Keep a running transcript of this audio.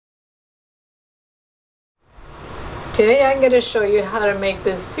Today I'm going to show you how to make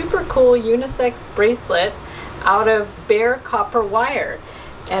this super cool unisex bracelet out of bare copper wire.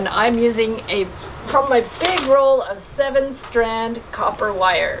 And I'm using from my big roll of 7-strand copper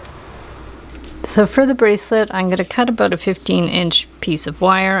wire. So for the bracelet, I'm going to cut about a 15-inch piece of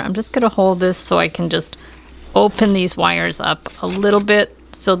wire. I'm just going to hold this so I can just open these wires up a little bit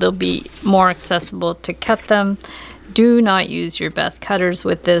so they'll be more accessible to cut them. Do not use your best cutters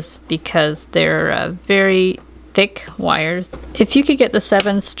with this because they're very thick wires. If you could get the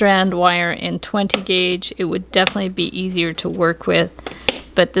 7-strand wire in 20 gauge, it would definitely be easier to work with,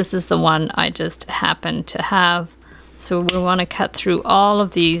 but this is the one I just happen to have. So we want to cut through all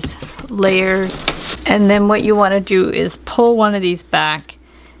of these layers, and then what you want to do is pull one of these back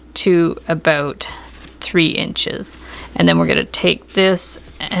to about 3 inches, and then we're going to take this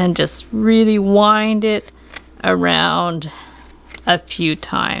and just really wind it around a few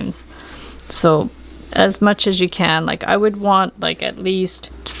times. So as much as you can, like I would want like at least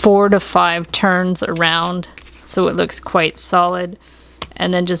 4 to 5 turns around so it looks quite solid,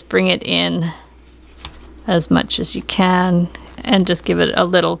 and then just bring it in as much as you can and just give it a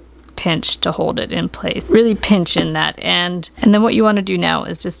little pinch to hold it in place. Really pinch in that end. And then what you want to do now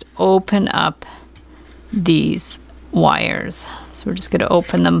is just open up these wires. So we're just going to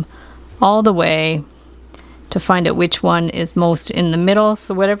open them all the way to find out which one is most in the middle.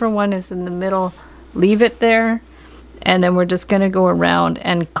 So whatever one is in the middle, leave it there, and then we're just going to go around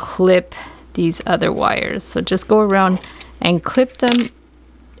and clip these other wires. So just go around and clip them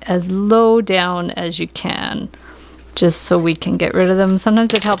as low down as you can, just so we can get rid of them.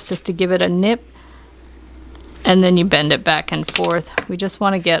 Sometimes it helps just to give it a nip, and then you bend it back and forth. We just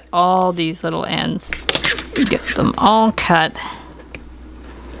want to get all these little ends, get them all cut.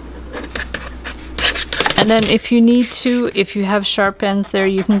 And then if you need to, if you have sharp ends there,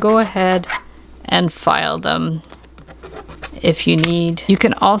 you can go ahead and file them if you need. You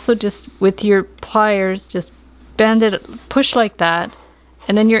can also just, with your pliers, just bend it, push like that,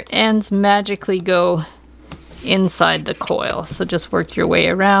 and then your ends magically go inside the coil. So just work your way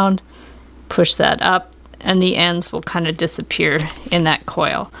around, push that up, and the ends will kind of disappear in that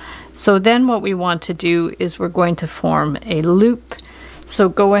coil. So then what we want to do is we're going to form a loop. So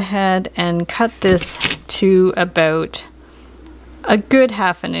go ahead and cut this to about a good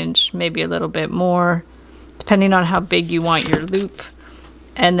 1/2 inch, maybe a little bit more, depending on how big you want your loop.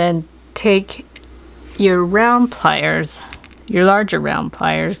 And then take your round pliers, your larger round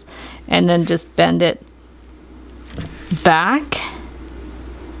pliers, and then just bend it back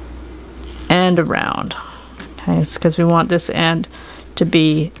and around. Okay, it's because we want this end to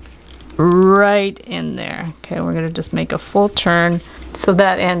be right in there. Okay, we're going to just make a full turn so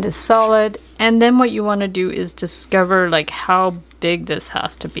that end is solid. And then what you want to do is discover like how big this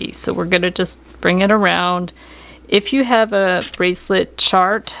has to be. So we're going to just bring it around. If you have a bracelet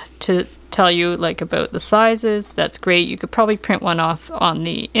chart to tell you like about the sizes, that's great. You could probably print one off on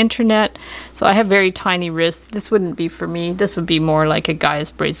the internet. So I have very tiny wrists. This wouldn't be for me. This would be more like a guy's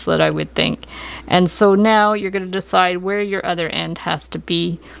bracelet, I would think. And so now you're going to decide where your other end has to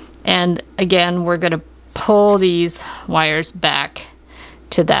be. And again, we're going to pull these wires back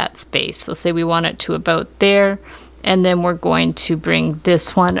to that space. So say we want it to about there, and then we're going to bring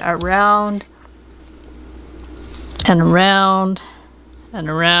this one around and around and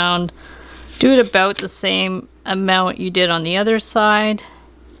around. Do it about the same amount you did on the other side,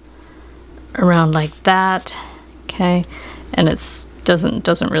 around like that. Okay, and it's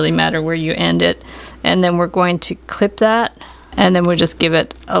doesn't really matter where you end it. And then we're going to clip that, and then we'll just give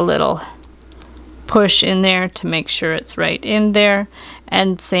it a little push in there to make sure it's right in there.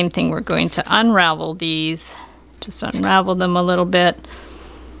 And same thing, we're going to unravel these, just unravel them a little bit.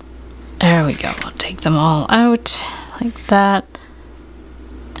 There we go. We'll take them all out like that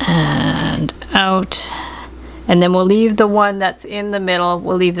and out, and then we'll leave the one that's in the middle,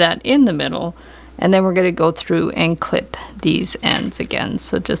 we'll leave that in the middle, and then we're going to go through and clip these ends again.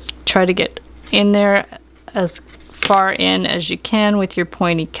 So just try to get in there as far in as you can with your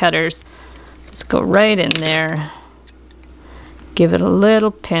pointy cutters. Let's go right in there. Give it a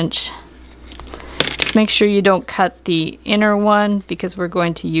little pinch. Just make sure you don't cut the inner one because we're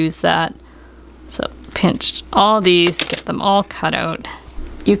going to use that. So pinch all these, get them all cut out.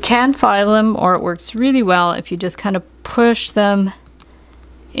 You can file them, or it works really well if you just kind of push them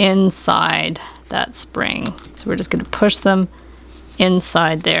inside that spring. So we're just going to push them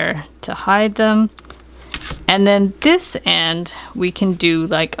inside there to hide them. And then this end, we can do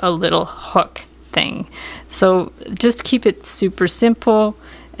like a little hook thing. So just keep it super simple,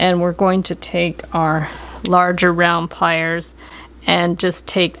 and we're going to take our larger round pliers and just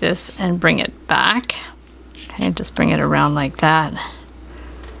take this and bring it back Okay, just bring it around like that.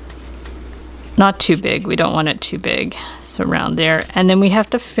 Not too big, we don't want it too big. So around there, and then we have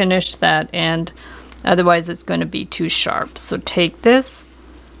to finish that end, otherwise it's going to be too sharp. So take this,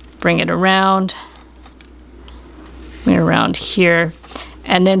 bring it around here,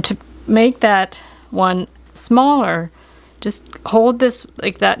 and then to make that one smaller, just hold this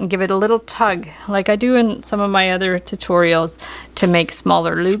like that and give it a little tug, like I do in some of my other tutorials to make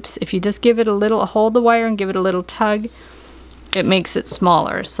smaller loops. If you just give it a little, hold the wire and give it a little tug, it makes it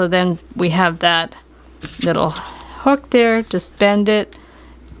smaller. So then we have that little hook there, just bend it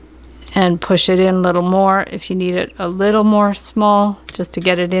and push it in a little more if you need it a little more small, just to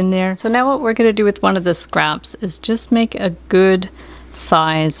get it in there. So now what we're going to do with one of the scraps is just make a good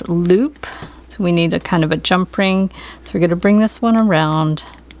size loop. So we need a kind of a jump ring. So we're going to bring this one around,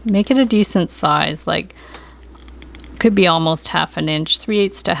 make it a decent size, like could be almost 1/2 inch,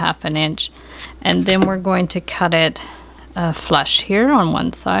 3/8 to 1/2 inch. And then we're going to cut it flush here on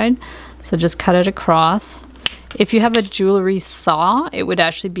one side. So just cut it across. If you have a jewelry saw, it would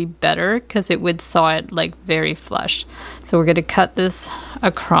actually be better because it would saw it like very flush. So we're going to cut this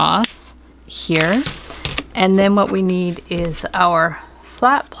across here. And then what we need is our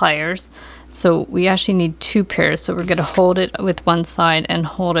flat pliers. So we actually need 2 pairs. So we're going to hold it with one side and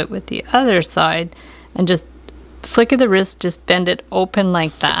hold it with the other side. And just flick of the wrist, just bend it open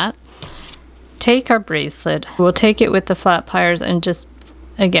like that. Take our bracelet. We'll take it with the flat pliers and just,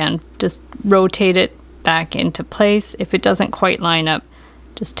 again, just rotate it back into place. If it doesn't quite line up,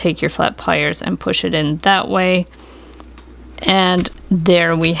 just take your flat pliers and push it in that way. And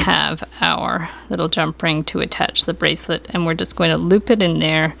there we have our little jump ring to attach the bracelet, and we're just going to loop it in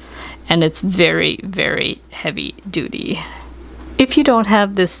there, and it's very, very heavy duty. If you don't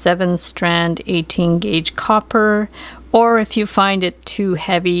have this 7-strand 18 gauge copper, or if you find it too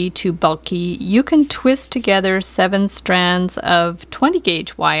heavy, too bulky, you can twist together 7 strands of 20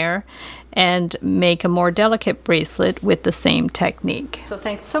 gauge wire and make a more delicate bracelet with the same technique. So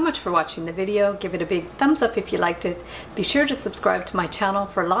thanks so much for watching the video. Give it a big thumbs up if you liked it. Be sure to subscribe to my channel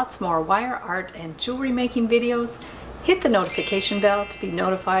for lots more wire art and jewelry making videos. Hit the notification bell to be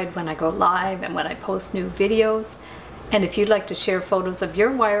notified when I go live and when I post new videos. And if you'd like to share photos of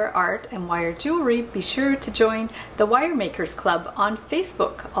your wire art and wire jewelry, be sure to join the Wire Makers Club on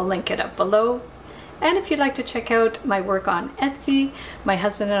Facebook. I'll link it up below. And if you'd like to check out my work on Etsy, my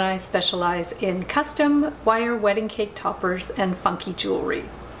husband and I specialize in custom wire wedding cake toppers and funky jewelry.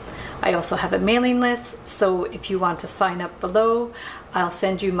 I also have a mailing list, so if you want to sign up below, I'll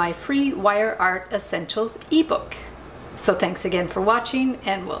send you my free Wire Art Essentials ebook. So thanks again for watching,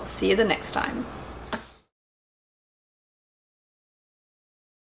 and we'll see you the next time.